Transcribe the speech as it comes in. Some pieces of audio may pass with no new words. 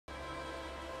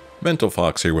Mental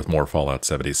Fox here with more Fallout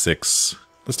 76.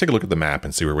 Let's take a look at the map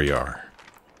and see where we are.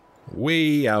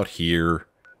 Way out here,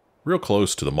 real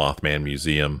close to the Mothman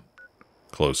Museum,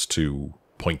 close to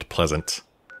Point Pleasant,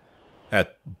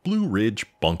 at Blue Ridge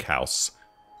Bunkhouse.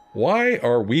 Why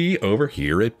are we over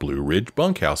here at Blue Ridge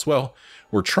Bunkhouse? Well,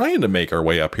 we're trying to make our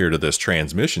way up here to this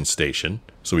transmission station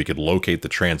so we could locate the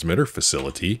transmitter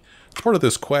facility. It's part of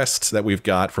this quest that we've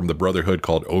got from the Brotherhood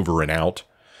called Over and Out.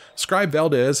 Scribe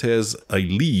Valdez has a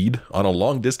lead on a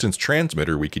long-distance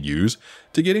transmitter we could use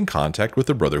to get in contact with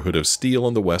the Brotherhood of Steel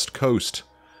on the West Coast.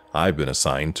 I've been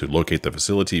assigned to locate the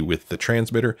facility with the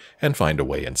transmitter and find a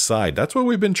way inside. That's what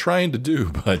we've been trying to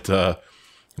do, but,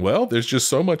 well, there's just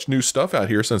so much new stuff out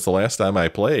here since the last time I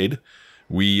played.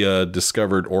 We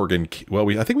discovered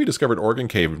I think we discovered Organ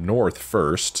Cave North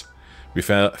first. We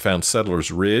found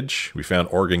Settlers Ridge. We found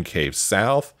Organ Cave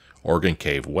South, Organ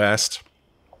Cave West,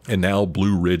 and now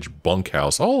Blue Ridge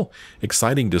Bunkhouse. All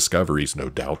exciting discoveries, no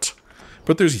doubt.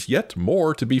 But there's yet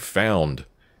more to be found.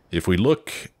 If we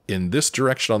look in this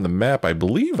direction on the map, I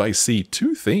believe I see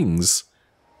two things.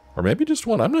 Or maybe just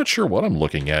one. I'm not sure what I'm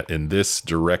looking at in this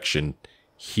direction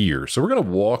here. So we're going to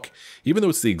walk, even though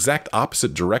it's the exact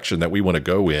opposite direction that we want to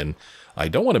go in. I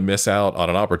don't want to miss out on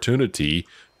an opportunity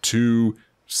to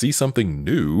see something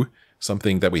new,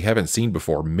 something that we haven't seen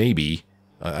before, maybe.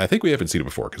 I think we haven't seen it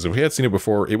before, because if we had seen it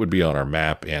before, it would be on our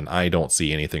map, and I don't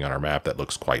see anything on our map that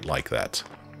looks quite like that.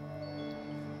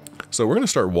 So we're going to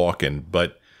start walking,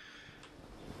 but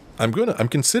I'm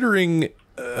considering,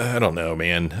 I don't know,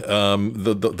 man,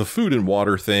 the food and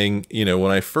water thing. You know,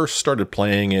 when I first started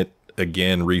playing it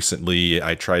again recently,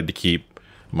 I tried to keep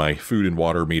my food and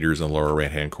water meters in the lower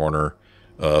right-hand corner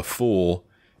full,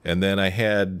 and then I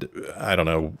had, I don't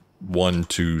know, one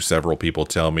to several people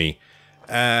tell me,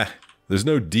 there's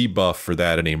no debuff for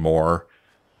that anymore,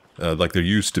 like there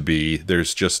used to be.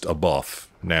 There's just a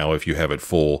buff now if you have it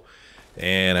full.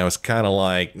 And I was kind of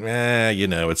like, you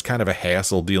know, it's kind of a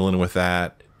hassle dealing with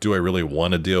that. Do I really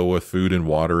want to deal with food and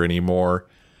water anymore?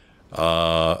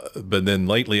 But then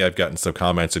lately I've gotten some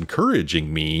comments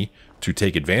encouraging me to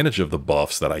take advantage of the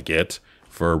buffs that I get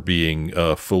for being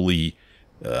fully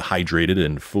hydrated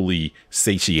and fully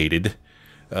satiated.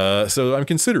 So I'm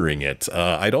considering it.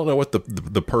 I don't know what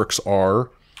the perks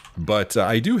are, but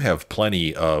I do have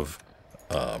plenty of,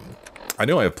 I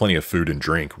know I have plenty of food and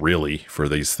drink, really, for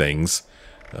these things.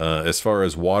 As far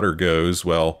as water goes,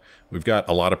 well, we've got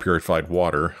a lot of purified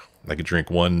water. I could drink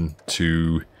 1,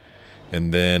 2,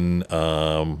 and then,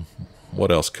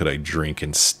 what else could I drink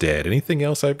instead? Anything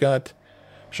else I've got?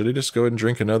 Should I just go ahead and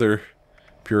drink another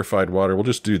purified water? We'll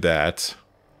just do that.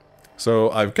 So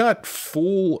I've got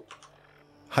full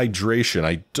hydration.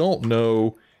 I don't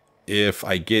know if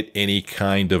I get any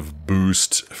kind of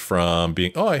boost from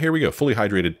being, oh, here we go, fully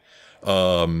hydrated.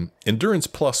 Endurance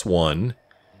 +1,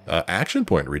 action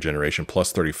point regeneration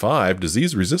 +35,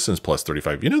 disease resistance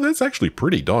 +35. You know, that's actually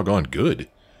pretty doggone good.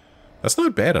 That's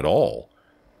not bad at all.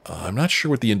 I'm not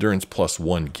sure what the endurance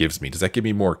 +1 gives me. Does that give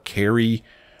me more carry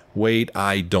weight?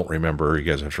 I don't remember. You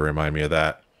guys have to remind me of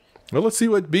that. Well, let's see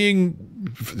what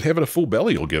having a full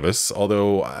belly will give us.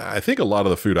 Although I think a lot of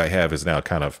the food I have is now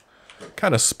kind of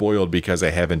spoiled because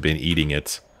I haven't been eating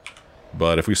it.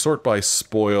 But if we sort by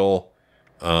spoil,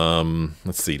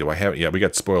 let's see. Do I have? Yeah, we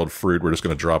got spoiled fruit. We're just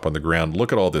going to drop on the ground.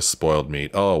 Look at all this spoiled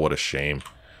meat. Oh, what a shame.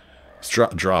 Let's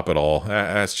drop it all.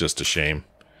 That's just a shame.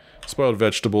 Spoiled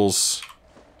vegetables.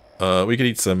 We could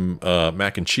eat some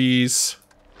mac and cheese.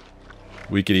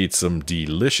 We could eat some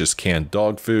delicious canned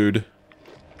dog food.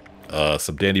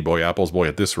 Some Dandy Boy apples. Boy,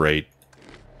 at this rate,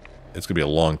 it's going to be a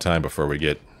long time before we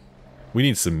get... We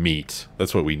need some meat.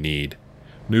 That's what we need.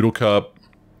 Noodle cup.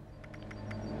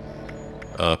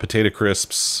 Potato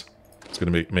crisps. It's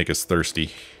going to make us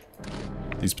thirsty.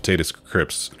 These potato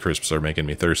crisps are making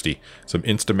me thirsty. Some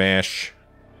Instamash.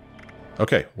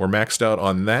 Okay, we're maxed out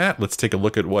on that. Let's take a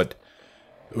look at what...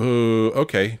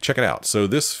 okay, check it out. So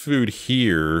this food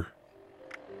here...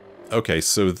 Okay,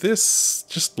 so this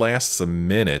just lasts a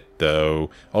minute, though.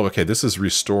 Oh, okay, this is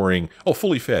restoring... Oh,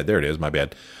 fully fed. There it is, my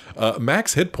bad.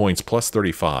 Max hit points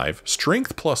 +35,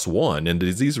 strength +1, and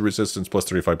disease resistance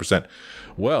 +35%.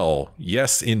 Well,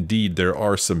 yes, indeed, there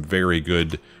are some very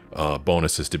good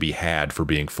bonuses to be had for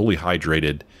being fully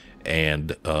hydrated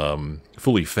and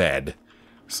fully fed.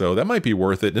 So that might be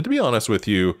worth it. And to be honest with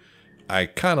you, I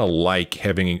kind of like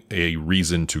having a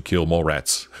reason to kill mole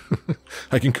rats.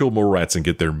 I can kill mole rats and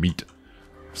get their meat.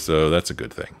 So that's a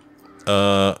good thing.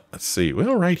 Let's see.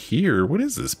 Well, right here, what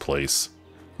is this place?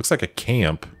 Looks like a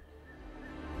camp.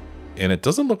 And it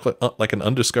doesn't look like an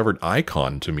undiscovered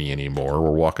icon to me anymore.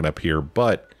 We're walking up here,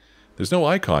 but there's no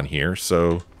icon here,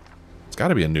 so it's got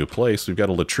to be a new place. We've got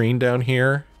a latrine down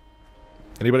here.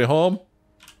 Anybody home?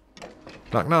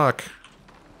 Knock, knock.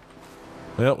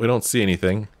 Well, we don't see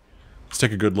anything. Let's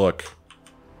take a good look.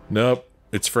 Nope,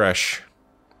 it's fresh.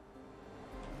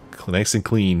 Nice and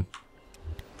clean.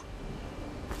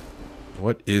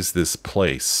 What is this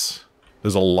place?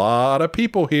 There's a lot of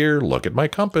people here. Look at my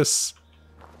compass.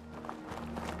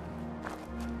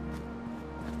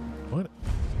 What?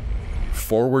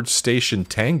 Forward Station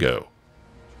Tango.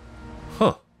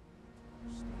 Huh.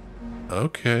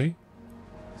 Okay.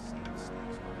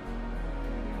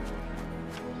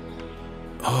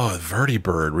 Oh,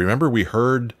 vertibird. Remember we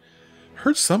heard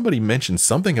somebody mention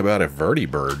something about a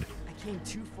vertibird. I came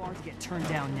too far to get turned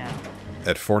down now.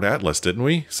 At Fort Atlas, didn't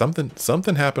we? Something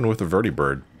happened with the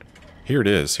vertibird. Here it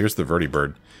is. Here's the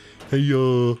vertibird. Hey,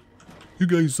 you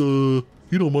guys, you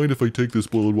don't mind if I take this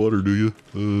boiled water, do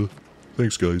you?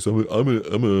 Thanks, guys.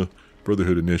 I'm a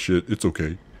Brotherhood initiate. It's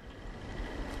okay.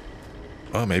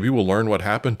 Oh, maybe we'll learn what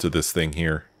happened to this thing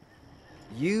here.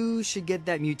 You should get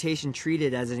that mutation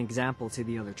treated as an example to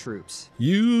the other troops.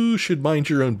 You should mind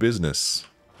your own business.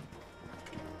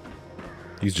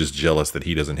 He's just jealous that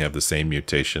he doesn't have the same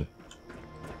mutation.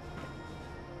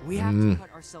 We have to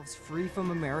cut ourselves free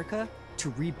from America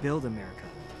to rebuild America.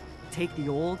 Take the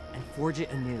old and forge it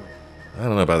anew. I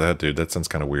don't know about that, dude. That sounds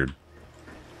kind of weird.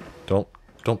 Don't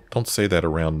say that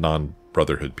around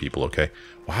non-Brotherhood people, okay?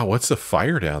 Wow, what's the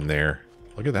fire down there?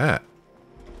 Look at that.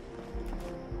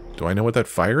 Do I know what that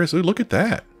fire is? Ooh, look at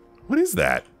that. What is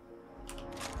that?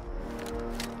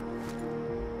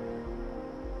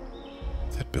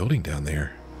 What's that building down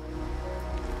there?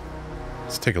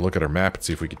 Let's take a look at our map and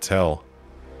see if we can tell.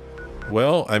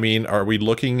 Well, I mean, are we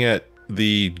looking at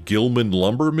the Gilman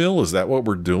Lumber Mill? Is that what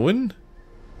we're doing?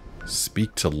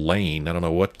 Speak to Lane. I don't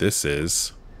know what this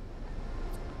is.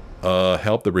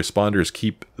 Help the responders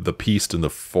keep the peace in the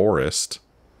forest.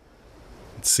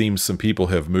 It seems some people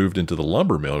have moved into the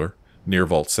lumber mill near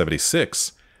Vault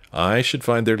 76. I should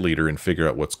find their leader and figure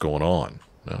out what's going on.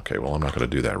 Okay, well, I'm not going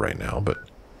to do that right now, but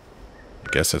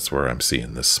I guess that's where I'm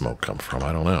seeing this smoke come from.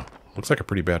 I don't know. Looks like a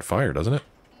pretty bad fire, doesn't it?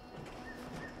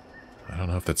 I don't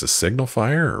know if that's a signal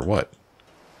fire or what.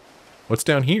 What's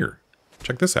down here?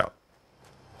 Check this out.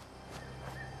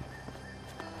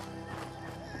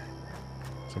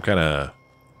 Some kind of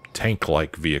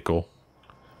tank-like vehicle.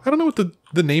 I don't know what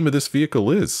the name of this vehicle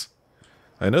is.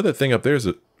 I know that thing up there is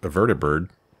a vertibird.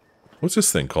 What's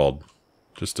this thing called?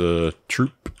 Just a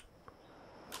troop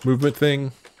movement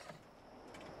thing?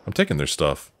 I'm taking their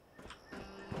stuff.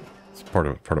 It's part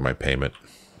of my payment.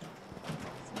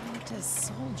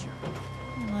 Scientist soldier.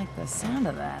 I like the sound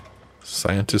of that.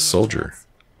 Scientist soldier.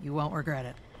 You won't regret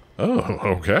it. Oh,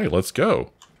 okay. Let's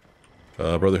go.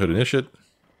 Brotherhood initiate.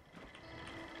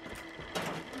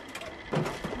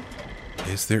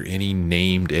 Is there any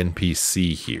named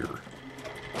NPC here?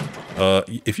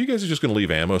 If you guys are just going to leave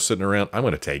ammo sitting around, I'm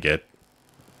going to take it.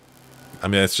 I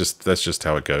mean, that's just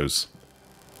how it goes.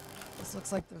 This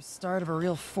looks like the start of a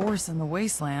real force in the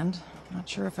wasteland. Not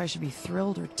sure if I should be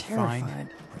thrilled or terrified. Find,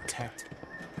 protect,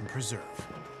 and preserve.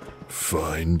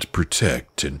 Find,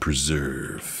 protect, and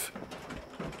preserve.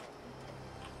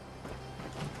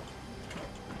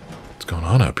 What's going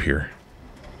on up here?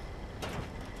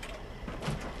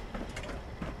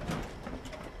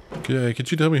 Okay, could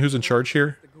you tell me who's in charge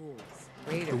here?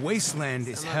 The wasteland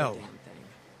is hell.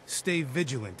 Stay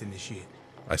vigilant, initiate.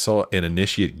 I saw an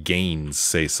initiate Gaines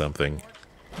say something.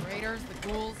 Raiders, the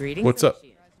ghouls. Greetings, What's up?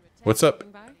 Initiate. What's up?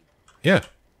 Yeah.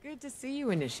 Good to see you,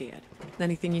 Initiate.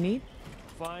 Anything you need?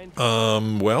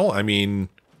 Well, I mean,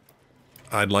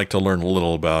 I'd like to learn a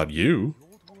little about you.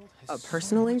 A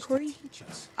personal inquiry?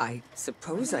 I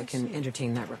suppose I can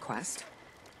entertain that request.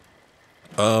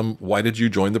 Why did you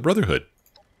join the Brotherhood?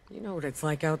 You know what it's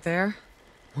like out there.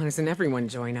 Why doesn't everyone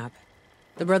join up?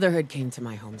 The Brotherhood came to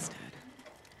my homestead.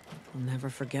 I'll never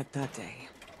forget that day.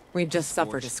 We'd just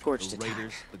suffered a scorched attack.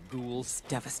 Raiders, the ghouls. It's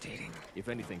devastating. If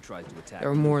anything tries to attack, There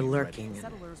were more lurking,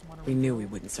 and we knew we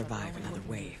wouldn't survive another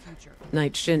wave.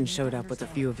 Knight Shin showed up with a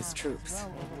few of his troops.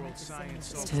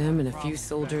 Tim and a few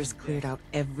soldiers cleared out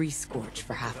every scorch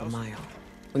for half a mile.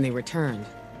 When they returned,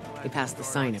 they passed the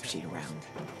sign-up sheet around.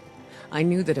 I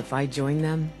knew that if I joined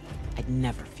them, I'd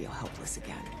never feel helpless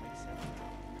again.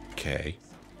 Okay.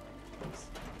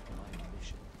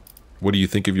 What do you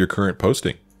think of your current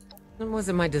posting? It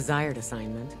wasn't my desired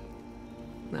assignment.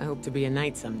 I hope to be a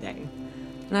knight someday.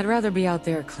 And I'd rather be out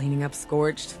there cleaning up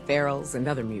scorched, ferals, and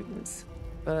other mutants.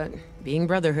 But being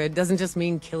Brotherhood doesn't just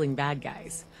mean killing bad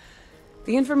guys.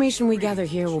 The information we gather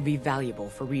here will be valuable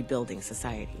for rebuilding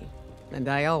society. And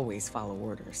I always follow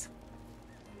orders.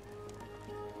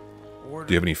 Do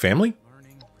you have any family?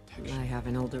 I have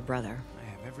an older brother. I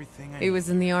have everything I He was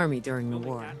in the army during the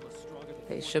war.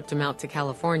 They shipped him out to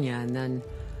California and then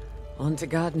on to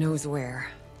God knows where.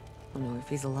 I don't know if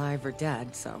he's alive or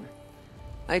dead, so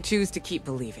I choose to keep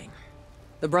believing.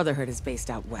 The Brotherhood is based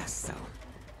out west, so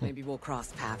maybe we'll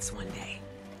cross paths one day.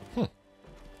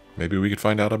 Maybe we could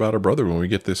find out about our brother when we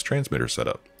get this transmitter set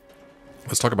up.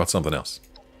 Let's talk about something else.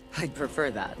 I'd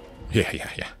prefer that.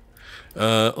 Yeah.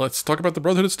 Let's talk about the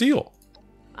Brotherhood of Steel.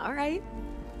 All right.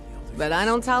 But I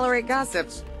don't tolerate gossip.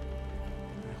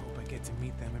 I hope I get to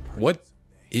meet them in person. What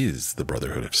is the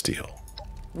Brotherhood of Steel?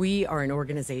 We are an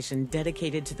organization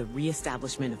dedicated to the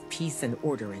reestablishment of peace and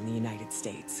order in the United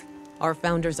States. Our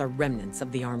founders are remnants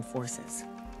of the armed forces,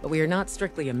 but we are not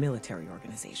strictly a military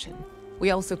organization. We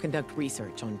also conduct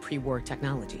research on pre-war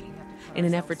technology in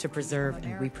an effort to preserve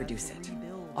and reproduce it.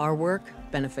 Our work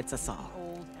benefits us all.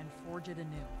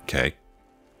 Okay.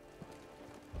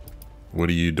 What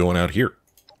are you doing out here?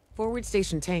 Forward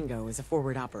Station Tango is a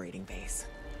forward operating base.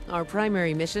 Our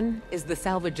primary mission is the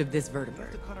salvage of this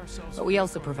vertebrate, but we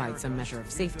also provide some measure of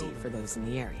safety for those in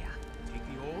the area. Take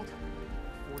the old,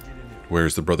 forge it anew.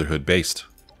 Where's the Brotherhood based?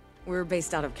 We're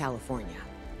based out of California.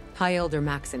 High Elder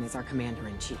Maxon is our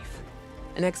commander-in-chief.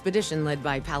 An expedition led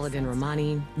by Paladin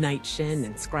Romani, Knight Shin,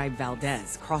 and Scribe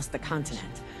Valdez crossed the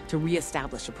continent to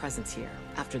re-establish a presence here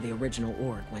after the original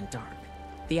Org went dark.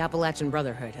 The Appalachian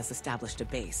Brotherhood has established a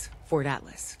base, Fort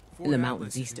Atlas, in the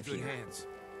mountains east of here.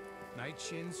 Knight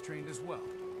Shin's trained as well.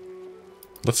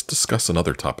 Let's discuss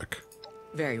another topic.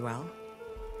 Very well.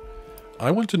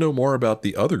 I want to know more about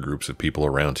the other groups of people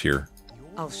around here.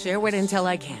 I'll share what intel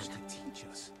I can. Teach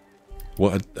us.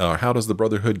 How does the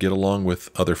Brotherhood get along with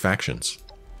other factions?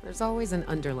 There's always an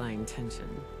underlying tension.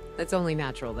 It's only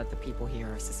natural that the people here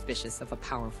are suspicious of a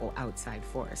powerful outside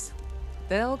force.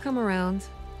 They'll come around.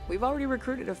 We've already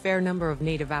recruited a fair number of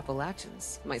native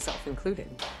Appalachians, myself included.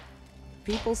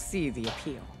 People see the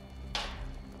appeal.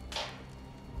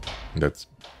 That's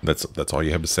all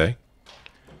you have to say?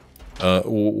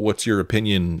 What's your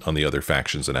opinion on the other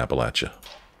factions in Appalachia?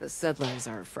 The settlers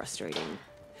are frustrating.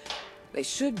 They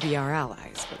should be our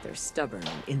allies, but they're stubborn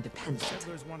and independent.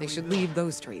 They should leave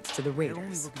those traits to the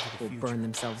raiders, who'll burn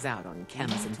themselves out on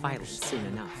chems and violence soon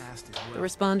enough. The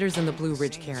responders in the Blue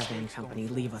Ridge Caravan Company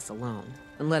leave us alone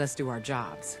and let us do our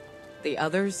jobs. The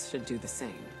others should do the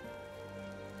same.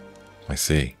 I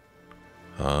see.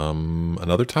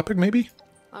 Another topic, maybe?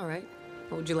 All right.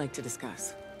 What would you like to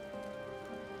discuss?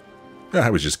 I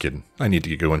was just kidding. I need to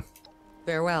get going.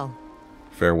 Farewell.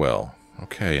 Farewell.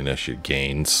 Okay, initiate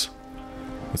gains.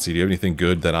 Let's see, do you have anything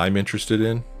good that I'm interested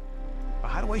in? But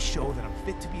how do I show that I'm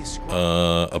fit to be a scribe?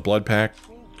 A blood pack.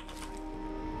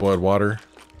 Blood water.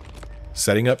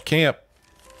 Setting up camp.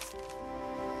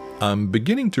 I'm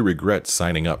beginning to regret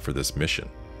signing up for this mission.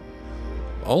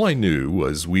 All I knew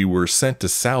was we were sent to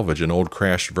salvage an old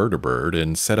crashed vertibird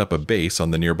and set up a base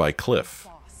on the nearby cliff.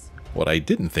 What I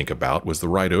didn't think about was the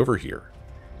ride over here.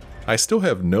 I still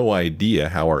have no idea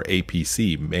how our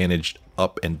APC managed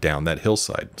up and down that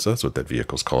hillside, so that's what that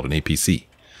vehicle's called, an APC.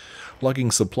 Lugging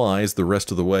supplies the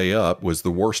rest of the way up was the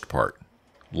worst part.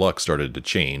 Luck started to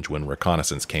change when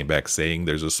reconnaissance came back saying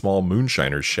there's a small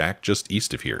moonshiner's shack just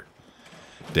east of here.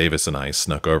 Davis and I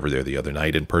snuck over there the other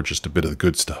night and purchased a bit of the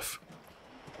good stuff.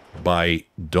 By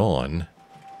dawn,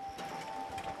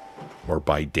 or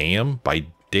by damn,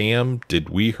 did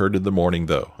we heard in the morning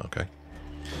though, okay.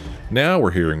 Now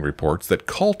we're hearing reports that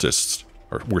cultists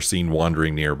were seen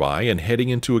wandering nearby and heading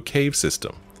into a cave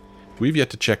system. We've yet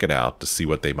to check it out to see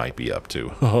what they might be up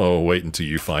to. Oh, wait until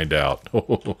you find out.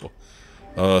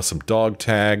 Some dog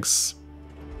tags.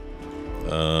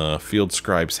 Field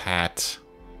scribe's hat.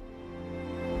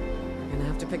 We're gonna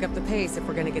have to pick up the pace if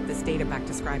we're gonna get this data back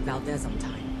to Scribe Valdez on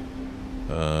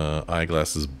time.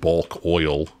 Eyeglasses, bulk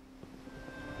oil.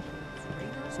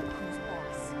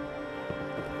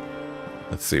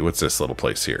 Let's see, what's this little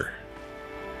place here?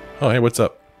 Oh, hey, what's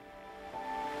up?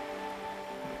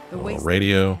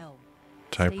 Radio,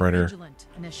 typewriter,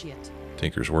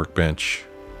 Tinker's workbench.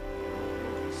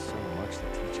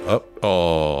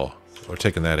 Oh, we're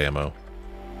taking that ammo.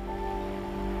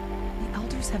 The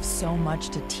elders have so much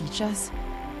to teach us.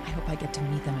 I hope I get to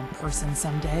meet them in person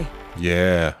someday.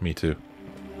 Yeah, me too.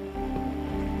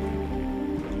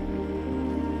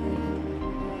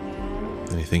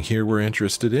 Anything here we're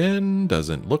interested in?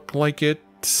 Doesn't look like it.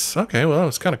 Okay, well,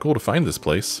 it's kind of cool to find this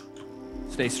place.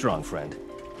 Stay strong, friend.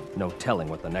 No telling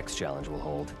what the next challenge will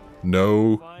hold.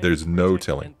 No, there's no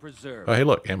telling. Oh, hey,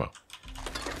 look, ammo.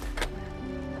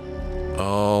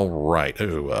 All right.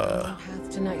 Oh,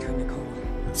 Path to knighthood, Nicole.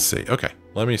 let's see. Okay,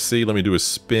 let me see. Let me do a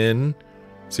spin.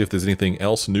 See if there's anything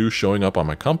else new showing up on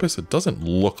my compass. It doesn't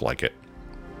look like it.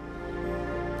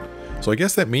 So I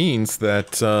guess that means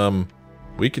that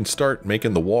we can start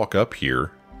making the walk up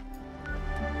here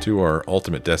to our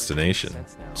ultimate destination.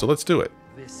 So let's do it.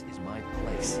 This is my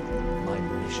place, my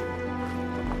mission.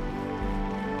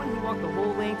 Anyone who walked the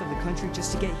whole length of the country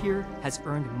just to get here has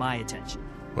earned my attention.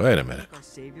 Wait a minute. Our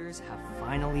saviors have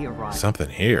finally arrived. Something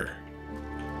here.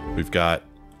 We've got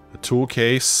a tool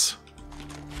case,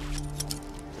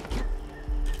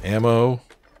 ammo,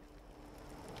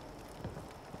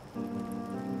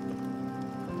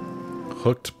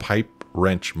 hooked pipe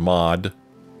wrench mod.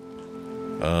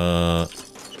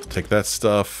 Take that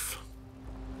stuff.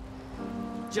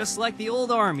 Just like the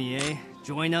old army, eh?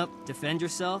 Join up, defend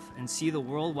yourself, and see the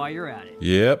world while you're at it.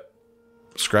 Yep.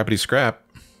 Scrappity scrap.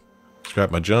 Scrap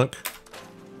my junk.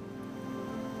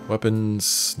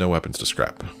 Weapons. No weapons to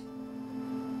scrap.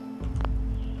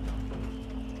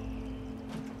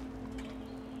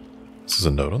 This is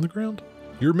a note on the ground?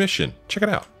 Your mission. Check it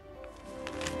out.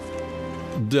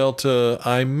 Delta,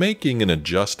 I'm making an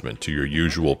adjustment to your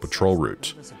usual patrol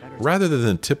route. Rather than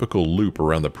the typical loop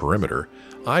around the perimeter,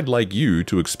 I'd like you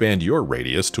to expand your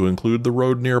radius to include the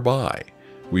road nearby.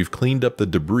 We've cleaned up the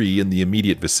debris in the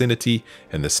immediate vicinity,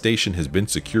 and the station has been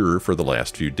secure for the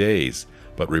last few days.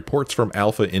 But reports from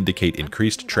Alpha indicate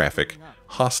increased traffic,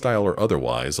 hostile or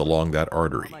otherwise, along that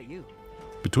artery.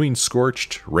 Between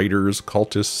Scorched, Raiders,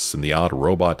 Cultists, and the odd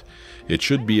robot, it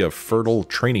should be a fertile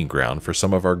training ground for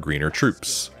some of our greener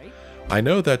troops. I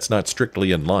know that's not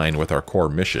strictly in line with our core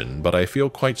mission, but I feel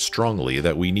quite strongly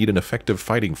that we need an effective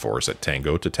fighting force at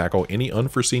Tango to tackle any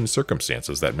unforeseen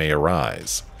circumstances that may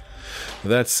arise.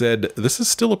 That said, this is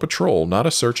still a patrol, not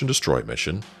a search and destroy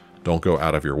mission. Don't go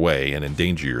out of your way and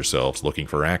endanger yourselves looking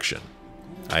for action.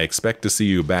 I expect to see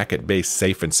you back at base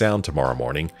safe and sound tomorrow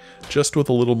morning, just with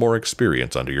a little more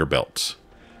experience under your belt.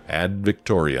 Ad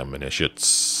Victoriam,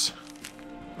 initiates.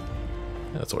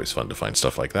 That's always fun to find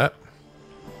stuff like that.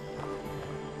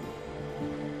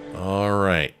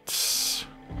 Alright.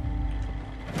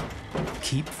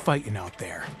 Keep fighting out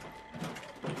there.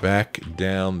 Back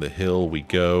down the hill we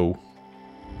go.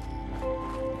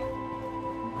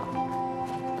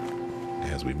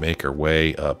 As we make our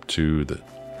way up to the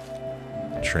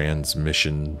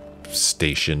transmission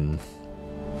station.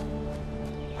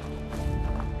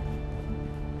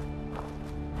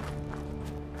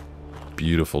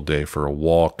 Beautiful day for a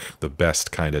walk. The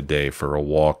best kind of day for a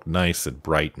walk. Nice and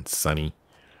bright and sunny.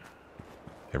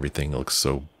 Everything looks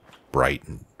so bright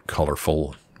and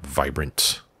colorful and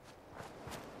vibrant.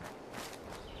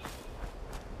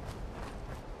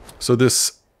 So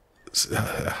this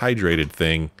hydrated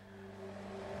thing,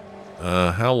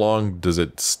 how long does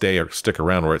it stay or stick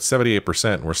around? We're at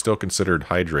 78% and we're still considered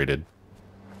hydrated.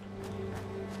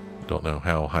 Don't know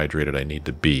how hydrated I need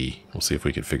to be. We'll see if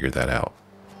we can figure that out.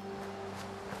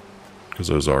 Because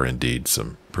those are indeed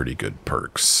some pretty good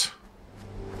perks.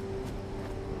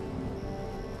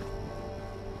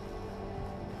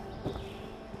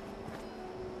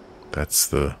 That's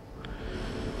the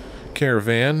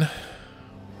caravan.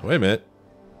 Wait a minute.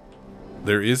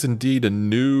 There is indeed a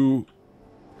new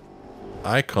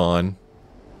icon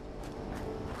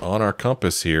on our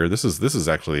compass here. This is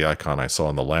actually the icon I saw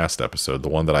in the last episode, the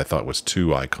one that I thought was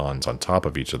two icons on top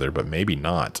of each other, but maybe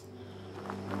not.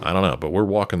 I don't know, but we're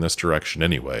walking this direction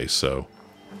anyway, so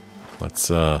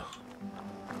let's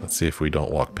see if we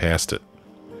don't walk past it.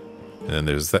 And then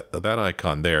there's that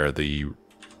icon there, the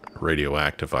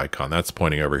radioactive icon. That's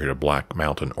pointing over here to Black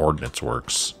Mountain Ordnance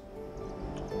Works.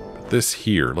 But this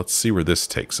here, let's see where this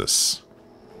takes us.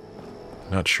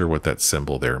 Not sure what that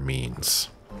symbol there means.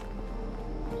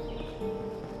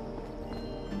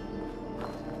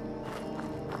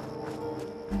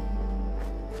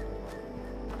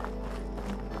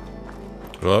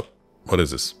 Oh, what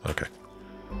is this? Okay.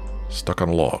 Stuck on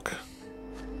a log.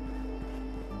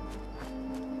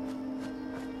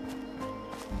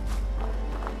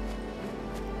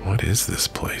 What is this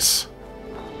place?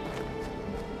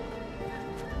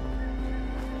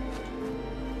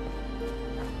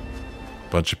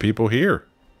 Bunch of people here.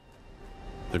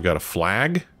 They've got a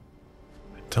flag.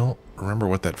 I don't remember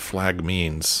what that flag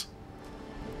means.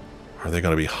 Are they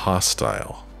going to be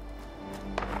hostile?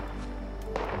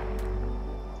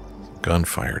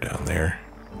 Gunfire down there.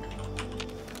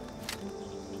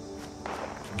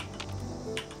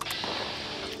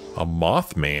 A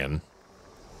Mothman?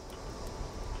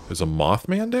 There's a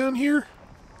Mothman down here?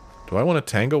 Do I want to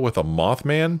tango with a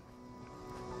Mothman?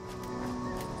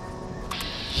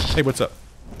 Hey, what's up?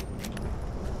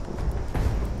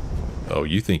 Oh,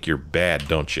 you think you're bad,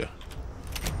 don't you?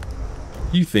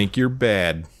 You think you're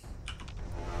bad.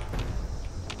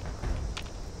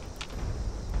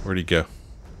 Where'd he go?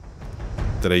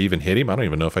 Did I even hit him? I don't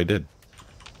even know if I did.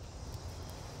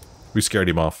 We scared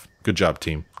him off. Good job,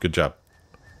 team. Good job.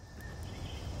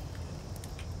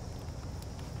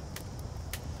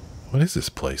 What is this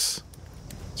place?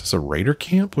 Is this a raider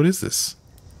camp? What is this?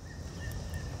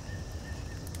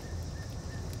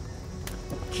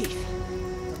 Keith.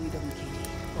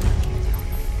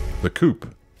 The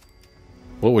Coop.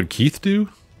 What would Keith do?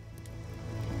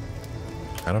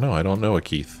 I don't know. I don't know a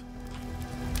Keith.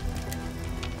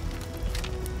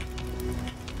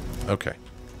 Okay.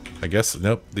 I guess,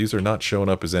 nope, these are not showing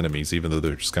up as enemies, even though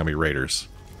they're just gonna be raiders.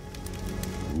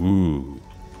 Ooh.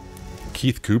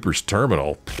 Keith Cooper's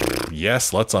terminal.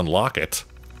 Yes, let's unlock it.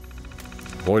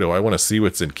 Boy, do I want to see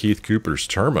what's in Keith Cooper's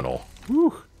terminal.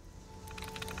 Woo.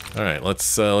 Alright, let's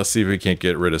see if we can't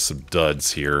get rid of some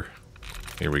duds here.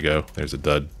 Here we go. There's a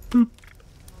dud. Boop.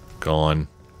 Gone.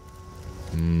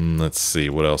 Let's see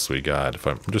what else we got. If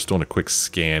I'm just doing a quick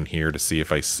scan here to see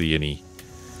if I see any.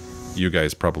 You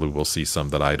guys probably will see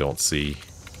some that I don't see.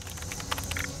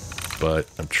 But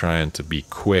I'm trying to be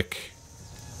quick,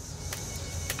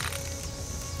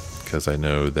 because I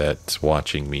know that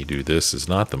watching me do this is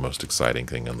not the most exciting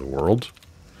thing in the world.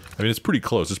 I mean, it's pretty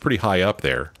close. It's pretty high up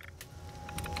there.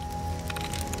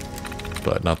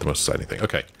 But not the most exciting thing.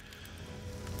 Okay.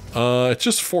 It's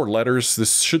just 4 letters.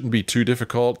 This shouldn't be too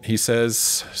difficult, he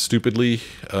says, stupidly.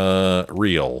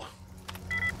 Real.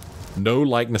 No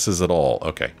likenesses at all.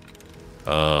 Okay.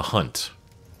 Hunt.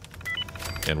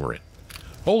 And we're in.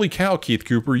 Holy cow, Keith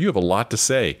Cooper, you have a lot to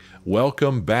say.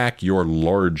 Welcome back, your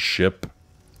lordship.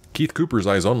 Keith Cooper's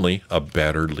eyes only, a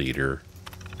better leader.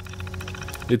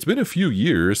 It's been a few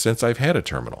years since I've had a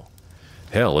terminal.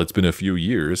 Hell, it's been a few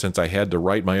years since I had to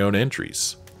write my own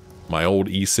entries. My old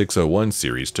E601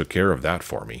 series took care of that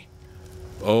for me.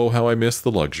 Oh, how I miss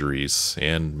the luxuries,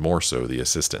 and more so the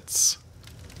assistants.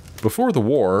 Before the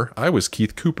war, I was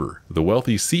Keith Cooper, the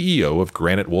wealthy CEO of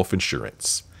Granite Wolf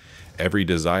Insurance. Every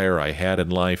desire I had in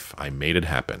life, I made it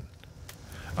happen.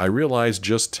 I realized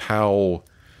just how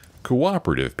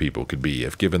cooperative people could be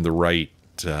if given the right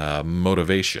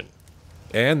motivation.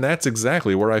 And that's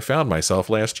exactly where I found myself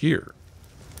last year.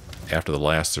 After the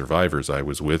last survivors I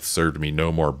was with served me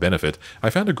no more benefit, I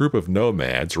found a group of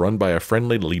nomads run by a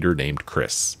friendly leader named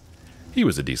Chris. He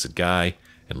was a decent guy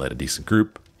and led a decent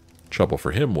group. Trouble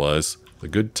for him was, the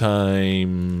good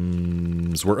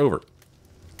times were over.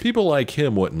 People like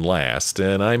him wouldn't last,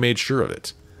 and I made sure of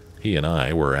it. He and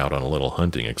I were out on a little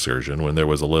hunting excursion when there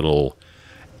was a little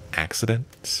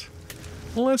accident.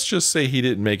 Let's just say he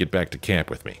didn't make it back to camp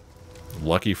with me.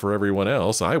 Lucky for everyone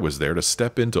else, I was there to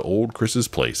step into old Chris's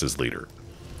place as leader.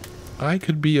 I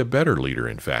could be a better leader,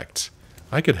 in fact.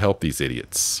 I could help these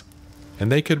idiots.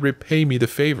 And they could repay me the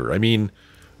favor. I mean,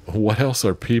 what else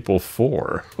are people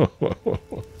for?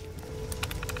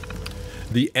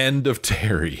 The end of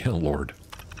Terry, Lord.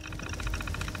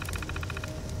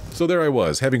 So there I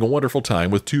was, having a wonderful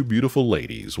time with 2 beautiful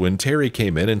ladies, when Terry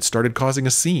came in and started causing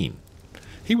a scene.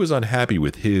 He was unhappy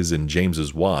with his and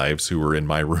James's wives, who were in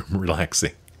my room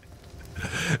relaxing.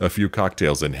 A few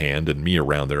cocktails in hand and me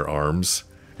around their arms.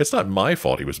 It's not my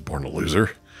fault he was born a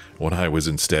loser, when I was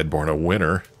instead born a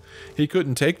winner. He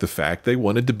couldn't take the fact they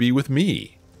wanted to be with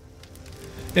me.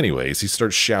 Anyways, he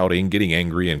starts shouting, getting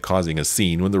angry, and causing a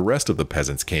scene when the rest of the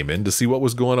peasants came in to see what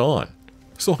was going on.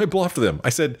 So I bluffed them. I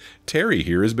said, Terry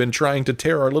here has been trying to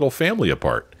tear our little family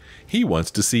apart. He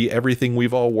wants to see everything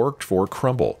we've all worked for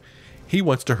crumble. He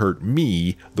wants to hurt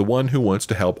me, the one who wants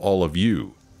to help all of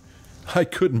you. I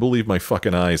couldn't believe my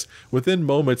fucking eyes. Within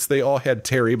moments, they all had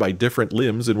Terry by different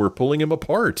limbs and were pulling him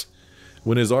apart.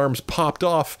 When his arms popped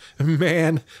off,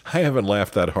 man, I haven't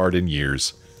laughed that hard in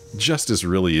years. Justice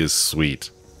really is sweet.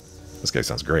 This guy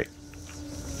sounds great.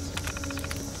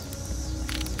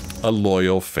 A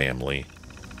loyal family.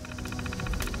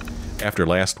 After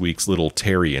last week's little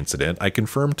Terry incident, I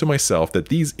confirmed to myself that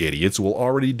these idiots will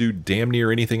already do damn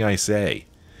near anything I say.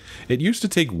 It used to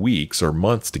take weeks or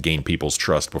months to gain people's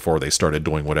trust before they started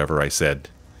doing whatever I said.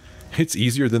 It's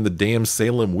easier than the damn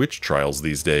Salem witch trials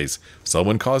these days.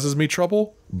 Someone causes me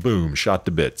trouble? Boom, shot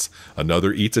to bits.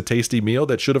 Another eats a tasty meal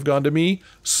that should have gone to me?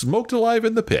 Smoked alive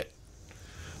in the pit.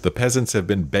 The peasants have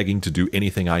been begging to do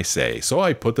anything I say, so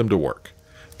I put them to work.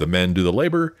 The men do the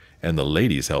labor, and the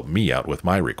ladies help me out with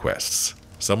my requests.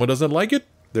 Someone doesn't like it?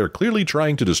 They're clearly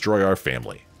trying to destroy our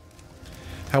family.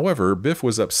 However, Biff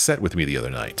was upset with me the other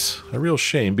night. A real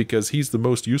shame because he's the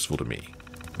most useful to me.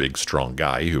 Big, strong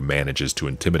guy who manages to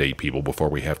intimidate people before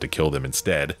we have to kill them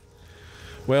instead.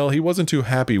 Well, he wasn't too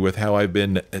happy with how I've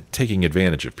been taking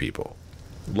advantage of people.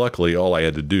 Luckily, all I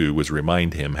had to do was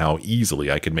remind him how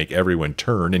easily I could make everyone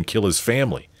turn and kill his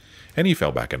family, and he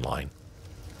fell back in line.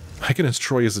 I can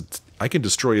I can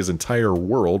destroy his entire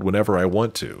world whenever I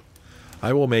want to.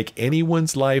 I will make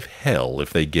anyone's life hell if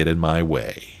they get in my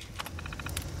way.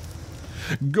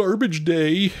 Garbage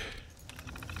day.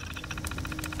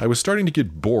 I was starting to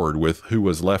get bored with who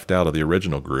was left out of the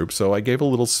original group, so I gave a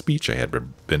little speech I had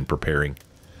been preparing.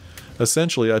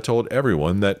 Essentially, I told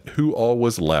everyone that who all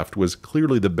was left was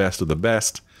clearly the best of the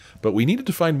best, but we needed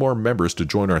to find more members to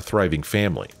join our thriving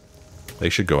family. They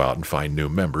should go out and find new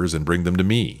members and bring them to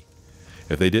me.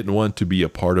 If they didn't want to be a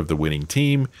part of the winning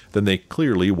team, then they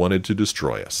clearly wanted to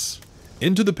destroy us.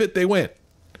 Into the pit they went.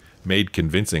 Made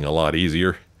convincing a lot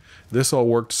easier. This all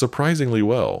worked surprisingly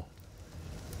well.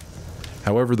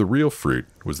 However, the real fruit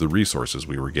was the resources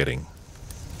we were getting.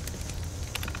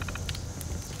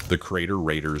 The Crater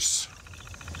Raiders.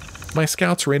 My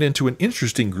scouts ran into an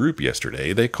interesting group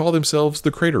yesterday. They call themselves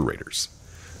the Crater Raiders.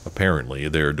 Apparently,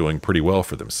 they're doing pretty well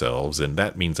for themselves, and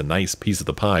that means a nice piece of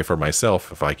the pie for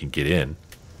myself if I can get in.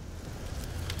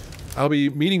 I'll be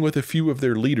meeting with a few of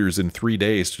their leaders in 3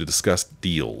 days to discuss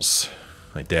deals.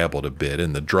 I dabbled a bit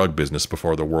in the drug business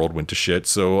before the world went to shit,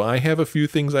 so I have a few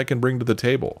things I can bring to the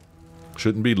table.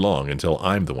 Shouldn't be long until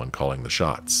I'm the one calling the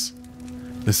shots.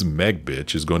 This Meg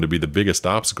bitch is going to be the biggest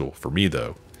obstacle for me,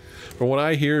 though. From what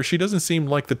I hear, she doesn't seem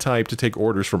like the type to take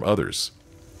orders from others.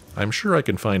 I'm sure I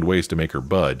can find ways to make her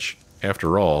budge.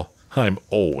 After all, I'm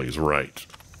always right.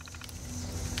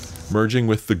 Merging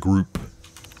with the group.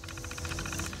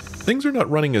 Things are not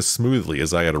running as smoothly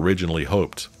as I had originally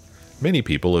hoped. Many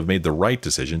people have made the right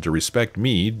decision to respect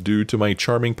me due to my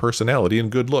charming personality and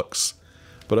good looks,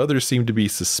 but others seem to be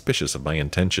suspicious of my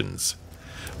intentions.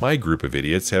 My group of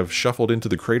idiots have shuffled into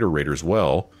the Crater Raiders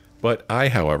well, but I,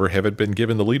 however, haven't been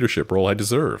given the leadership role I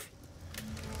deserve.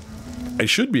 I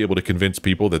should be able to convince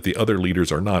people that the other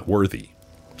leaders are not worthy.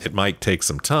 It might take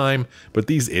some time, but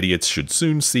these idiots should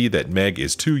soon see that Meg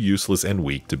is too useless and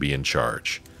weak to be in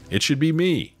charge. It should be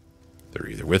me. They're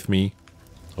either with me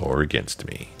or against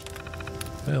me.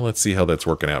 Well, let's see how that's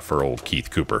working out for old Keith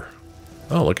Cooper.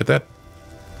 Oh, look at that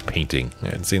painting. I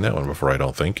hadn't seen that one before, I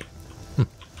don't think.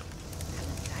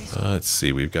 Let's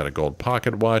see, we've got a gold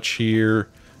pocket watch here.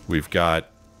 We've got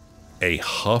a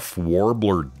Huff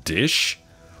Warbler dish.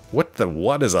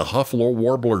 What is a Huff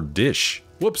Warbler dish?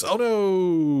 Whoops, oh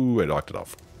no! I knocked it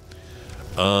off.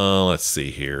 Let's see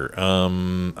here.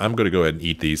 I'm going to go ahead and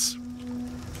eat these.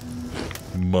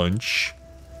 Munch.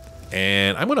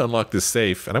 And I'm going to unlock this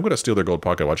safe, and I'm going to steal their gold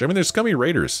pocket watch. I mean, they're scummy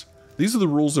raiders. These are the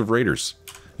rules of raiders.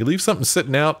 You leave something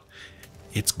sitting out,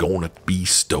 it's going to be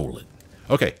stolen.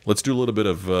 Okay, let's do a little bit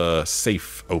of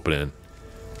safe opening.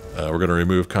 We're going to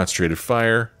remove concentrated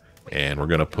fire, and we're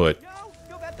going to put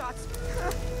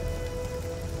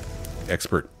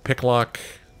expert picklock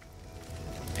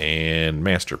and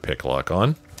master picklock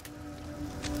on.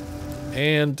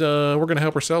 And we're going to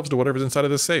help ourselves to whatever's inside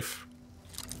of this safe.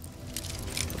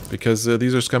 Because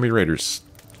these are scummy raiders,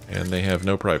 and they have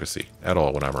no privacy at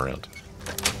all when I'm around.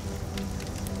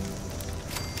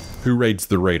 Who raids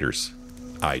the raiders?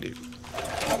 I do.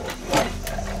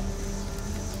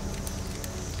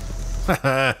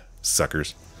 Haha,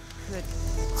 suckers.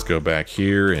 Let's go back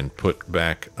here and put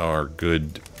back our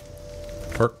good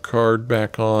park card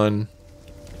back on.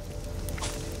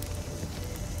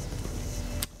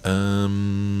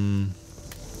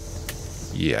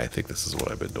 Yeah, I think this is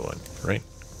what I've been doing, right?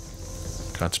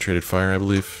 Concentrated fire, I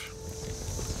believe.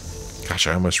 Gosh,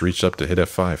 I almost reached up to hit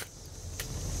F5.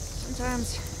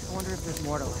 Sometimes I wonder if there's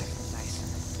more to life than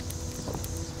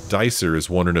Dyson. Dicer is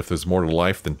wondering if there's more to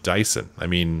life than Dyson. I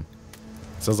mean,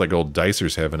 sounds like old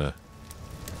Dicer's having a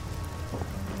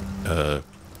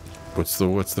what's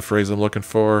the phrase I'm looking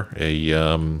for?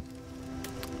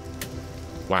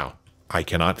 Wow, I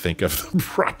cannot think of the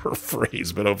proper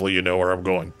phrase, but hopefully you know where I'm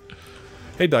going.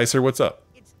 Hey Dicer, what's up?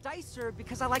 It's Dicer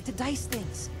because I like to dice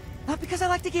things, not because I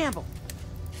like to gamble.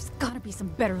 There's gotta be some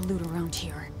better loot around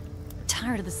here. I'm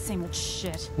tired of the same old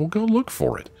shit. Well, go look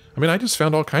for it. I mean, I just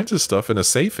found all kinds of stuff in a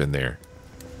safe in there.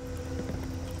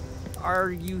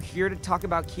 Are you here to talk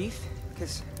about Keith?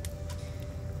 Because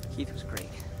Keith was great.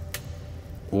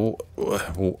 Well,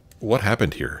 what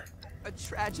happened here? A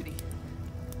tragedy.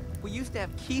 We used to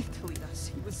have Keith to lead us.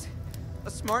 He was a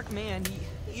smart man.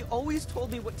 He always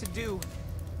told me what to do.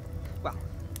 Well,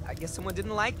 I guess someone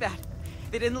didn't like that.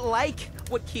 They didn't like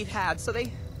what Keith had, so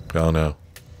they... Oh no.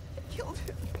 They killed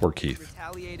him. Poor Keith.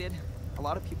 Retaliated. A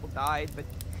lot of people died, but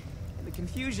in the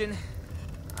confusion,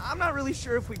 I'm not really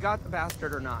sure if we got the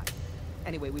bastard or not.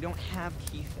 Anyway, we don't have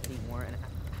Keith anymore, and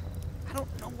I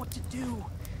don't know what to do.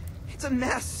 It's a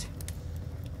mess.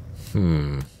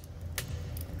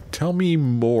 Tell me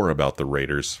more about the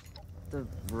Raiders. The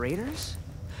Raiders?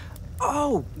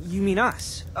 Oh, you mean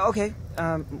us? Okay.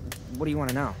 What do you want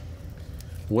to know?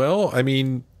 Well, I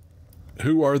mean,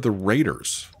 who are the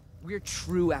raiders? We're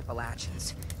true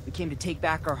Appalachians. We came to take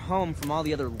back our home from all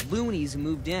the other loonies who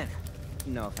moved in.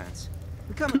 No offense.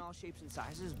 We come in all shapes and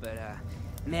sizes, but,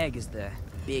 Meg is the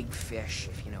big fish,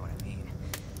 if you know what I mean.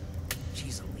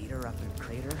 She's a leader up in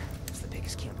Crater. It's the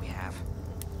biggest camp we have.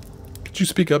 Could you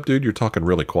speak up, dude? You're talking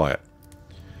really quiet.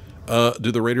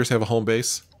 Do the raiders have a home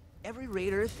base? Every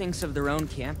raider thinks of their own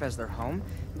camp as their home,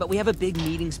 but we have a big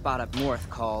meeting spot up north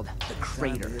called the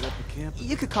Crater.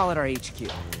 You could call it our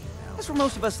HQ. That's where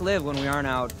most of us live when we aren't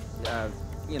out,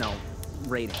 you know,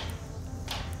 raiding.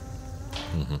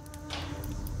 Mm-hmm.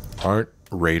 Aren't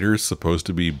raiders supposed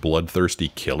to be bloodthirsty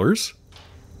killers?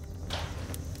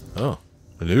 Oh,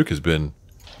 a nuke has been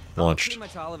launched. Pretty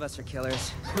much all of us are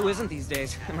killers. Who isn't these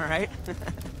days? Am I right?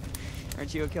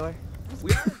 Aren't you a killer?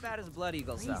 We aren't as bad as Blood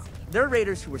Eagles, though. They're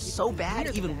raiders who were so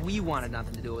bad, even we wanted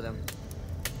nothing to do with them.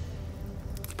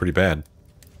 It's pretty bad.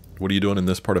 What are you doing in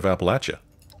this part of Appalachia?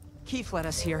 Keith led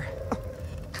us here.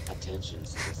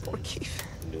 Poor Keith.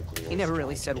 He never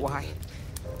really said why.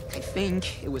 I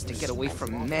think it was to get away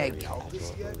from Meg.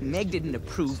 Meg didn't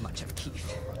approve much of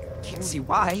Keith. Can't see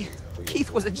why.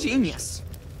 Keith was a genius.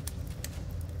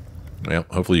 Well,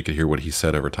 hopefully you could hear what he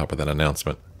said over top of that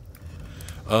announcement.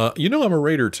 You know I'm a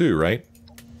raider too, right?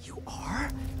 You are?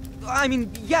 I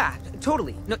mean, yeah,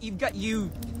 totally. No, you've got you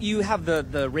have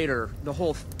the raider, the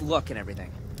whole look and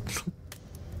everything.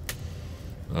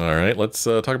 All right, let's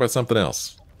talk about something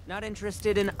else. Not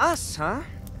interested in us, huh?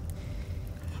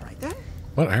 All right then.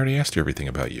 What? I already asked you everything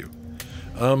about you.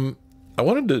 I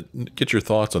wanted to get your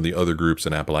thoughts on the other groups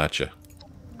in Appalachia.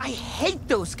 I hate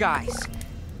those guys.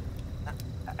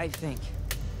 I think.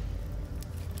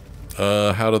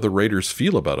 How do the raiders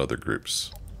feel about other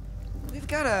groups? We've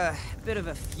got a bit of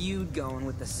a feud going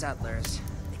with the settlers.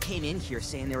 They came in here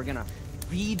saying they were gonna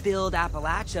rebuild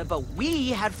Appalachia, but we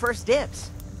had first dibs.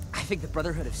 I think the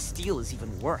Brotherhood of Steel is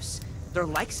even worse. They're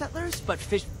like settlers, but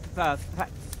fishist.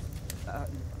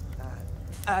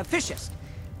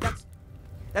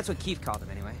 That's what Keith called them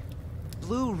anyway.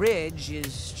 Blue Ridge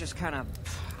is just kind of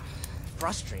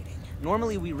frustrating.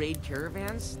 Normally we raid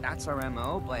caravans, that's our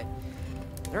MO, but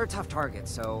they're a tough target,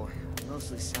 so I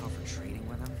mostly settle for trading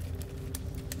with them.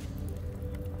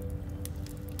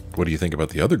 What do you think about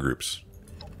the other groups?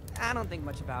 I don't think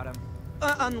much about them.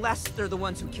 Unless they're the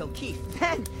ones who killed Keith.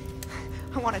 Then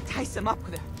I want to dice them up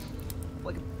with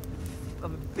a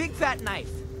big fat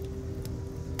knife.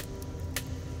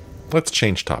 Let's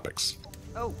change topics.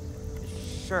 Oh,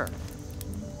 sure.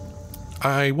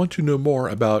 I want to know more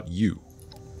about you.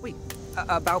 Wait,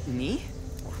 about me?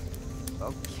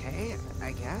 Okay,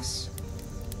 I guess.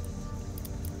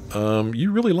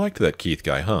 You really liked that Keith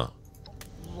guy, huh?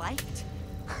 Liked?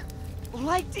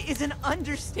 Liked is an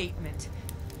understatement.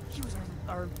 He was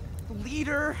our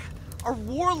leader, our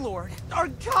warlord, our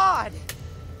god.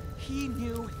 He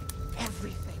knew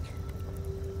everything.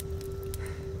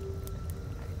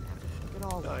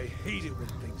 I hate it when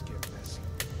things get messy.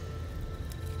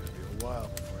 It'll be a while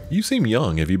before You seem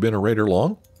young. Have you been a raider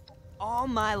long? all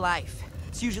my life.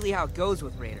 It's usually how it goes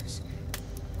with raiders.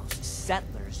 Most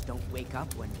settlers don't wake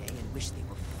up one day and wish they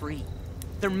were free.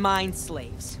 They're mind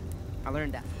slaves. I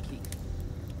learned that from Keith.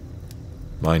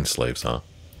 Mind slaves, huh?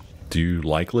 Do you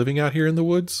like living out here in the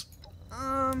woods?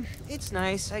 It's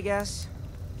nice, I guess.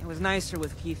 It was nicer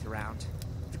with Keith around.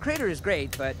 The crater is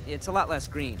great, but it's a lot less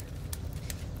green.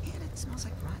 And it smells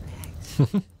like rotten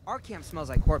eggs. Our camp smells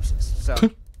like corpses, so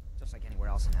just like anywhere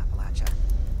else in Appalachia.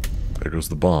 There goes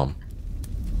the bomb.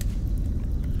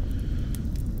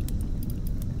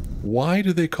 Why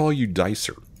do they call you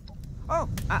Dicer? Oh,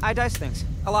 I dice things.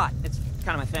 A lot. It's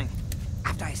kind of my thing.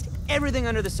 I've diced everything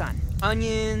under the sun.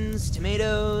 Onions,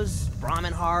 tomatoes,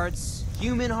 Brahmin hearts,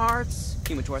 human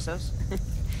torsos.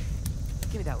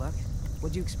 Give me that look.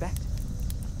 What'd you expect?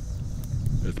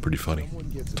 It's pretty funny.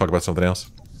 Talk about something else?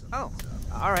 Oh,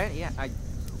 alright, yeah, I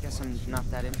guess I'm not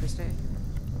that interested.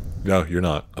 No, you're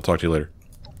not. I'll talk to you later.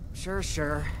 Sure.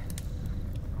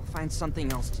 I'll find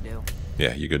something else to do.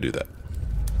 Yeah, you go do that.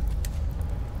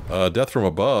 Death from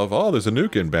above. Oh, there's a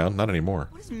nuke inbound. Not anymore.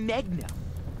 What does Meg know?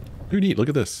 Who neat? Look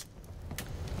at this.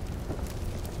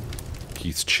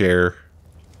 Keith's chair.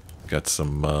 Got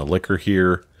some liquor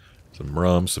here. Some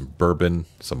rum, some bourbon,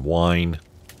 some wine.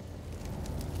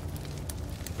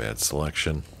 Bad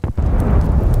selection.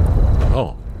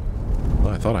 Oh. Well,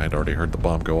 I thought I had already heard the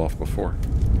bomb go off before.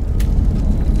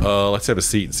 Let's have a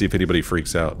seat and see if anybody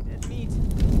freaks out.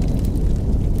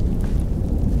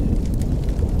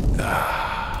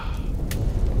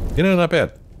 You know, not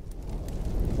bad.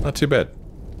 Not too bad.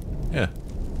 Yeah.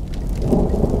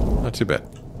 not too bad. I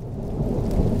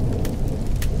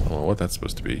don't know what that's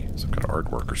supposed to be. Some kind of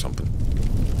artwork or something.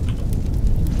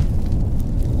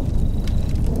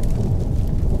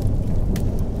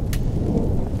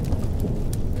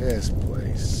 This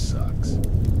place sucks.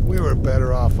 We were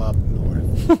better off up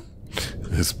north.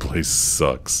 This place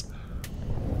sucks.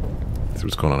 Let's see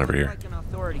what's going on over here. Like an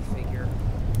authority figure,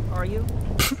 are you?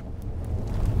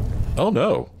 Oh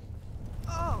no.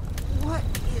 Oh, what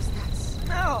is that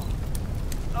smell?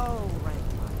 Oh, right.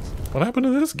 What happened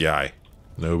to this guy?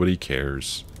 Nobody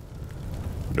cares.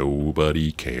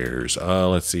 Nobody cares.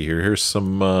 Let's see here. Here's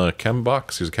some chem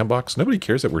box. Here's a chem box. Nobody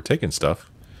cares that we're taking stuff.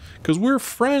 Because we're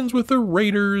friends with the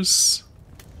raiders.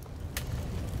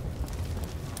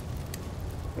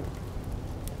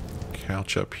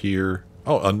 Couch up here.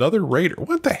 Oh, another raider.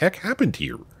 What the heck happened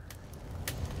here?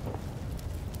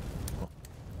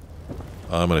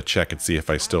 I'm going to check and see if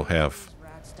I still have...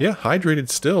 Yeah, hydrated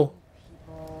still.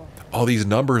 All these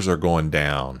numbers are going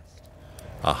down.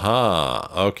 Aha.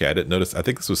 Okay, I didn't notice. I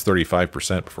think this was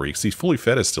 35% before. You can see fully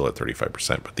fed is still at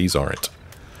 35%, but these aren't.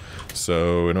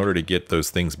 So in order to get those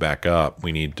things back up,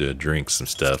 we need to drink some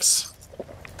stuffs.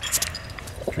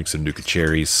 Drink some Nuka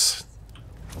cherries.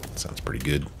 Sounds pretty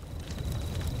good.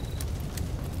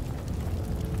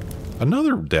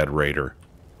 Another dead raider.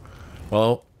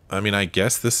 Well, I mean, I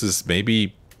guess this is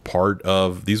maybe part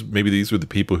of these. Maybe these were the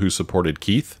people who supported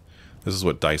Keith. This is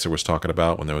what Dicer was talking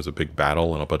about when there was a big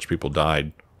battle and a bunch of people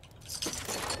died.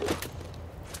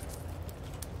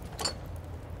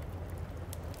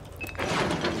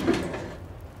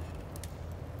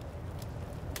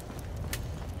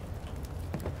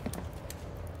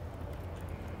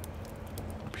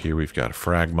 Up here we've got a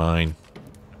frag mine.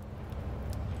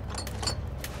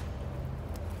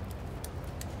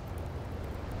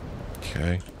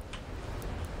 Okay.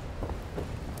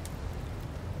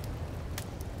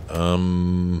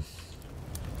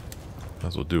 Might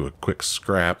as well do a quick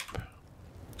scrap.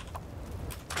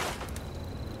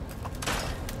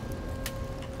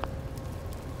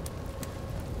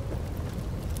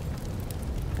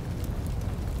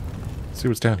 See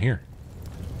what's down here.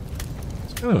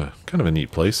 It's kind of a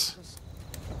neat place.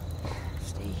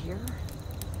 Stay here?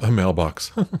 A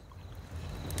mailbox.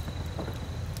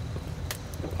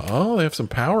 Oh, they have some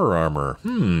power armor.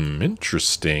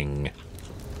 Interesting.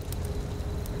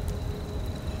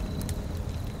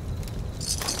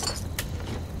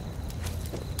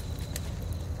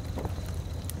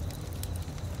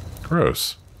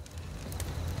 Gross.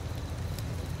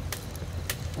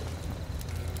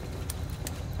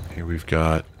 Here we've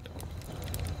got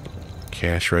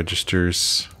cash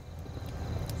registers,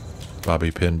 bobby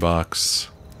pin box.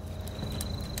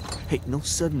 Hey, no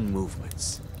sudden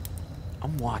movements.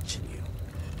 I'm watching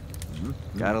you.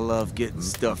 Gotta love getting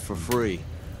stuff for free.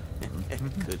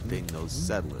 Good thing those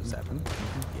settlers haven't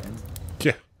yet.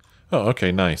 Yeah. Oh,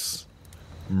 okay, nice.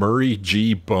 Murray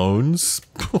G. Bones.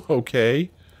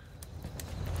 Okay.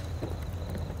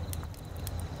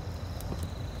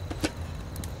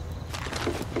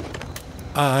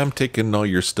 I'm taking all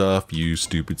your stuff, you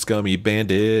stupid scummy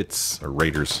bandits. Or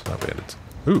raiders, not bandits.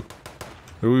 Ooh.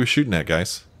 Who are we shooting at,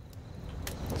 guys?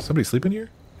 Somebody sleeping here?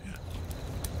 Yeah.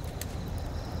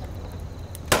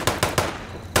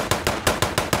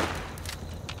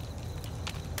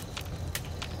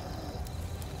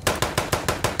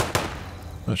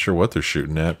 Not sure what they're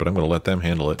shooting at, but I'm going to let them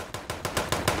handle it.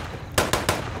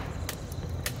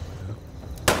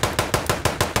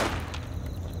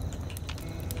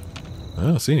 I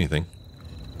don't see anything.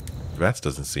 Vats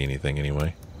doesn't see anything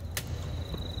anyway.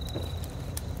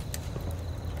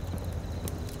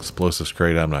 Explosives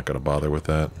crate, I'm not going to bother with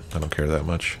that. I don't care that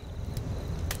much.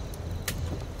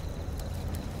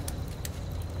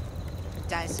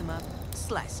 Dice them up,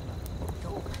 slice them up.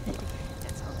 Go.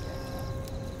 That's all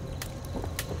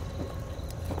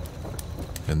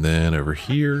good. And then over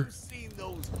here. Seen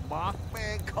those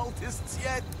Mothman cultists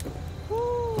yet?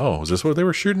 Oh, is this what they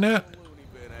were shooting at?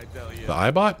 The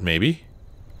iBot? Maybe.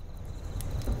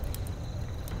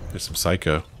 There's some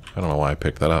psycho. I don't know why I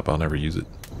picked that up. I'll never use it.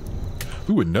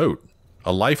 Ooh, a note.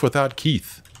 A life without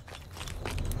Keith.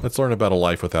 Let's learn about a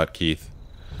life without Keith.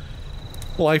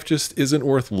 Life just isn't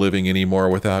worth living anymore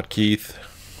without Keith.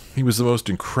 He was the most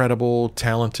incredible,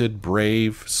 talented,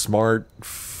 brave, smart,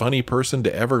 funny person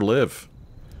to ever live.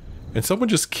 And someone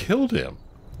just killed him.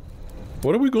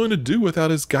 What are we going to do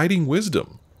without his guiding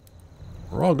wisdom?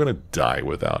 We're all going to die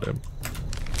without him.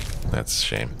 That's a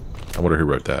shame. I wonder who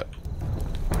wrote that.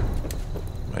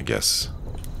 I guess.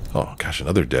 Oh, gosh,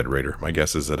 another dead raider. My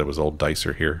guess is that it was old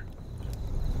Dicer here.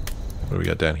 What do we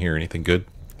got down here? Anything good?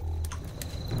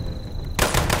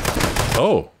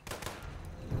 Oh!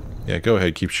 Yeah, go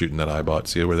ahead, keep shooting that eyebot.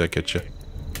 See where that gets you.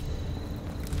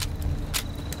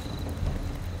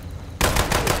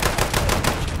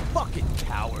 Fucking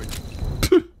coward.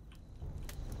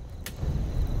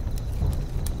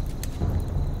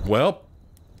 Well,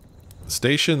 the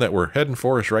station that we're heading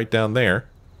for is right down there.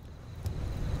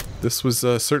 This was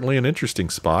certainly an interesting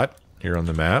spot here on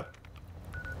the map.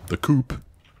 The Coop.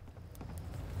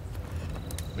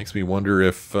 Makes me wonder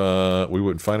if we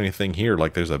wouldn't find anything here.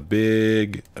 Like there's a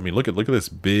big... I mean, look at this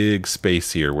big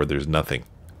space here where there's nothing.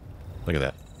 Look at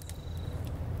that.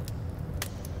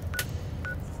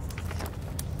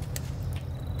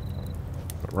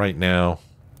 But right now,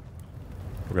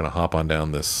 we're going to hop on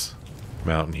down this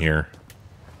mountain here.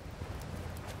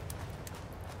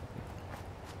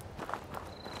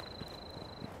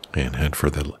 And head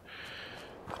for the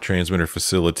transmitter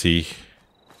facility.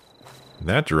 In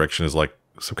that direction is like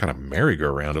some kind of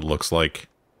merry-go-round, it looks like.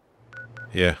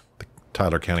 Yeah, the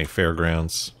Tyler County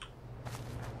Fairgrounds.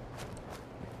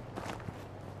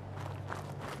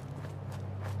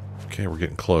 Okay, we're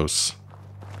getting close.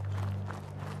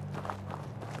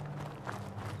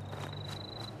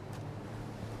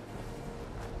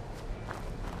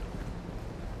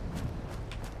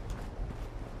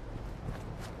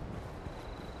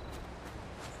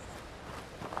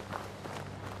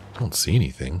 Don't see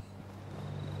anything.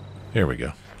 There we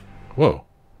go. Whoa.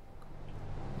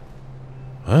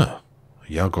 Ah,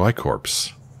 a Yao Guai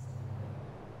corpse.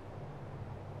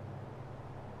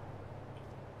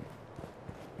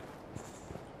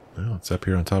 Well, it's up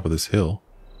here on top of this hill.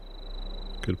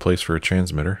 Good place for a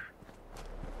transmitter.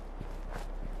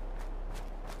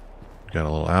 Got a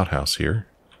little outhouse here.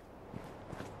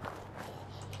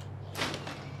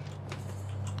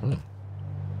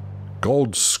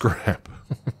 Gold scrap.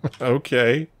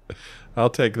 Okay. I'll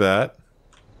take that.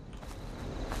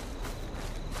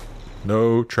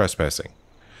 No trespassing.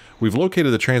 We've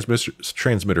located the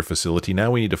transmitter facility.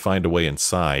 Now we need to find a way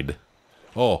inside.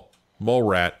 Oh, mole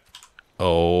rat.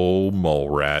 Oh, mole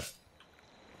rat.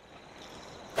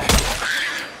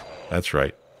 That's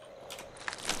right.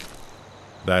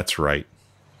 That's right.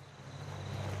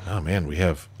 Oh man, we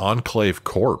have Enclave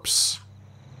Corpse.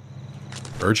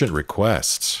 Urgent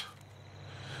requests.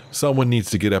 Someone needs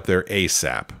to get up there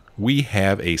ASAP. We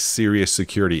have a serious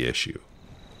security issue.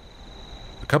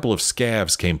 A couple of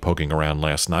scavs came poking around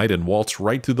last night and waltzed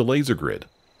right through the laser grid.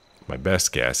 My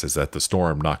best guess is that the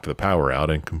storm knocked the power out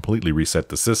and completely reset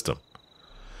the system.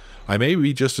 I may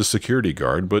be just a security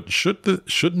guard, but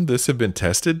shouldn't this have been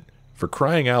tested? For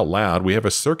crying out loud, we have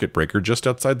a circuit breaker just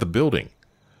outside the building.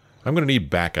 I'm going to need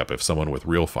backup if someone with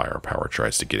real firepower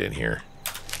tries to get in here.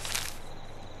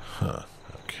 Huh.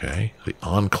 Okay. The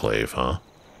Enclave, huh?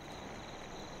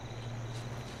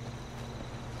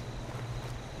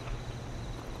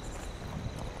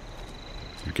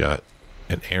 We've got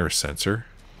an air sensor.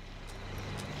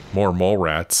 More mole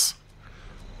rats.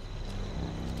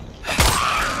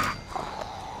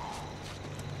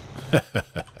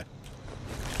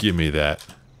 Give me that.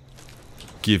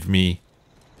 Give me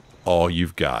all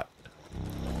you've got.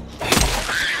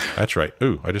 That's right.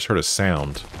 Ooh, I just heard a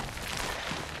sound.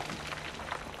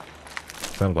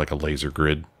 Sounded like a laser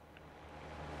grid.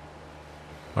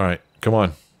 Alright, come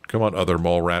on. Come on, other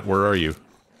mole rat. Where are you?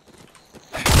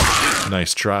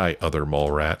 Nice try, other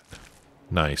mole rat.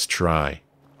 Nice try.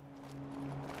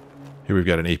 Here we've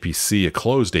got an APC, a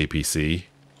closed APC.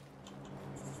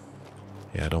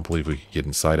 Yeah, I don't believe we can get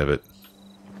inside of it.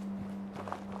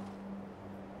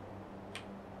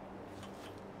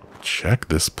 Check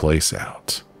this place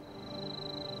out.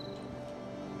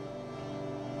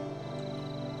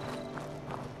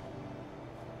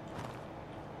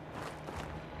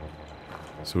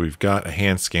 So we've got a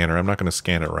hand scanner. I'm not going to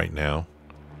scan it right now.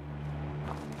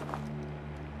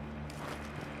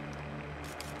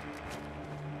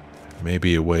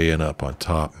 Maybe a way in up on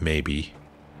top, maybe.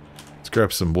 Let's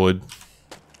grab some wood.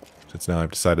 Since now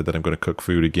I've decided that I'm going to cook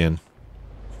food again.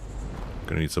 I'm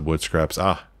going to need some wood scraps.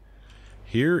 Ah,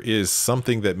 here is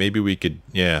something that maybe we could,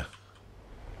 yeah.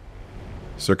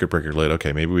 Circuit breaker lid.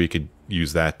 Okay, maybe we could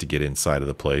use that to get inside of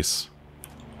the place.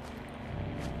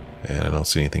 And I don't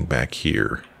see anything back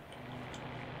here.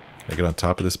 Can I get on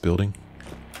top of this building?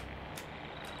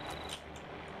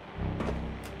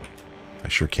 I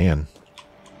sure can.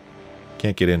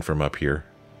 Can't get in from up here.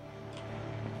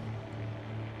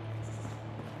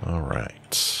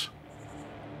 Alright.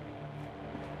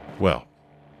 Well,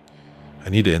 I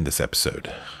need to end this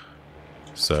episode.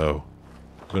 So,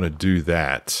 I'm going to do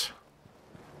that.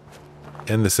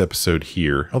 End this episode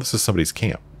here. Oh, this is somebody's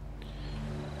camp.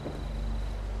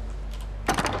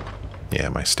 Yeah,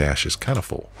 my stash is kind of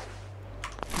full.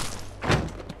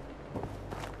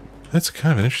 That's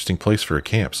kind of an interesting place for a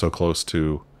camp, so close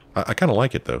to... I kind of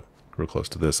like it, though. Real close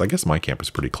to this. I guess my camp is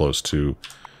pretty close to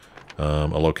a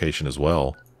location as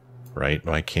well, right?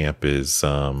 My camp is...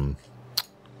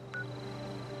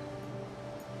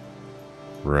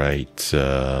 right...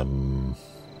 I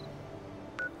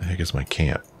guess my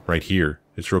camp. Right here.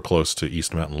 It's real close to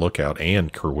East Mountain Lookout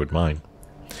and Kerwood Mine.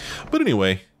 But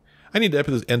anyway... I need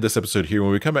to end this episode here.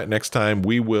 When we come back next time,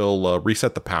 we will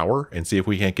reset the power and see if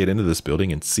we can't get into this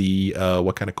building and see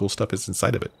what kind of cool stuff is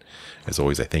inside of it. As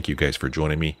always, I thank you guys for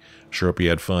joining me. Sure hope you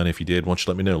had fun. If you did, why don't you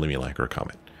let me know? Leave me a like or a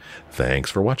comment. Thanks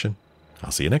for watching.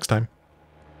 I'll see you next time.